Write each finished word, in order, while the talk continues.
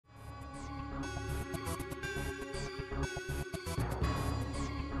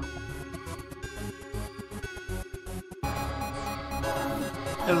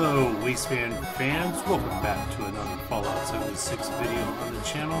Hello Wasteland fans, welcome back to another Fallout 76 video on the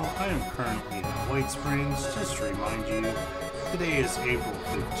channel. I am currently at White Springs. Just to remind you, today is April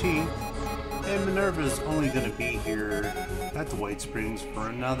 15th, and Minerva is only going to be here at the White Springs for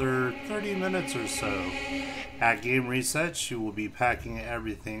another 30 minutes or so. At game reset, she will be packing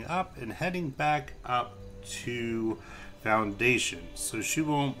everything up and heading back up to Foundation, so she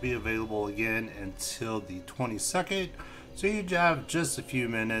won't be available again until the 22nd. So you have just a few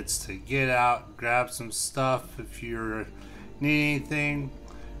minutes to get out, grab some stuff if you need anything.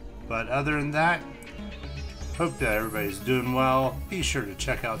 But other than that, hope that everybody's doing well. Be sure to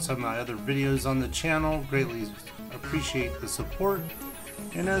check out some of my other videos on the channel. Greatly appreciate the support.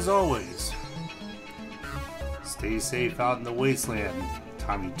 And as always, stay safe out in the wasteland,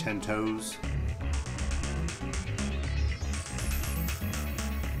 Tommy 10 Toes.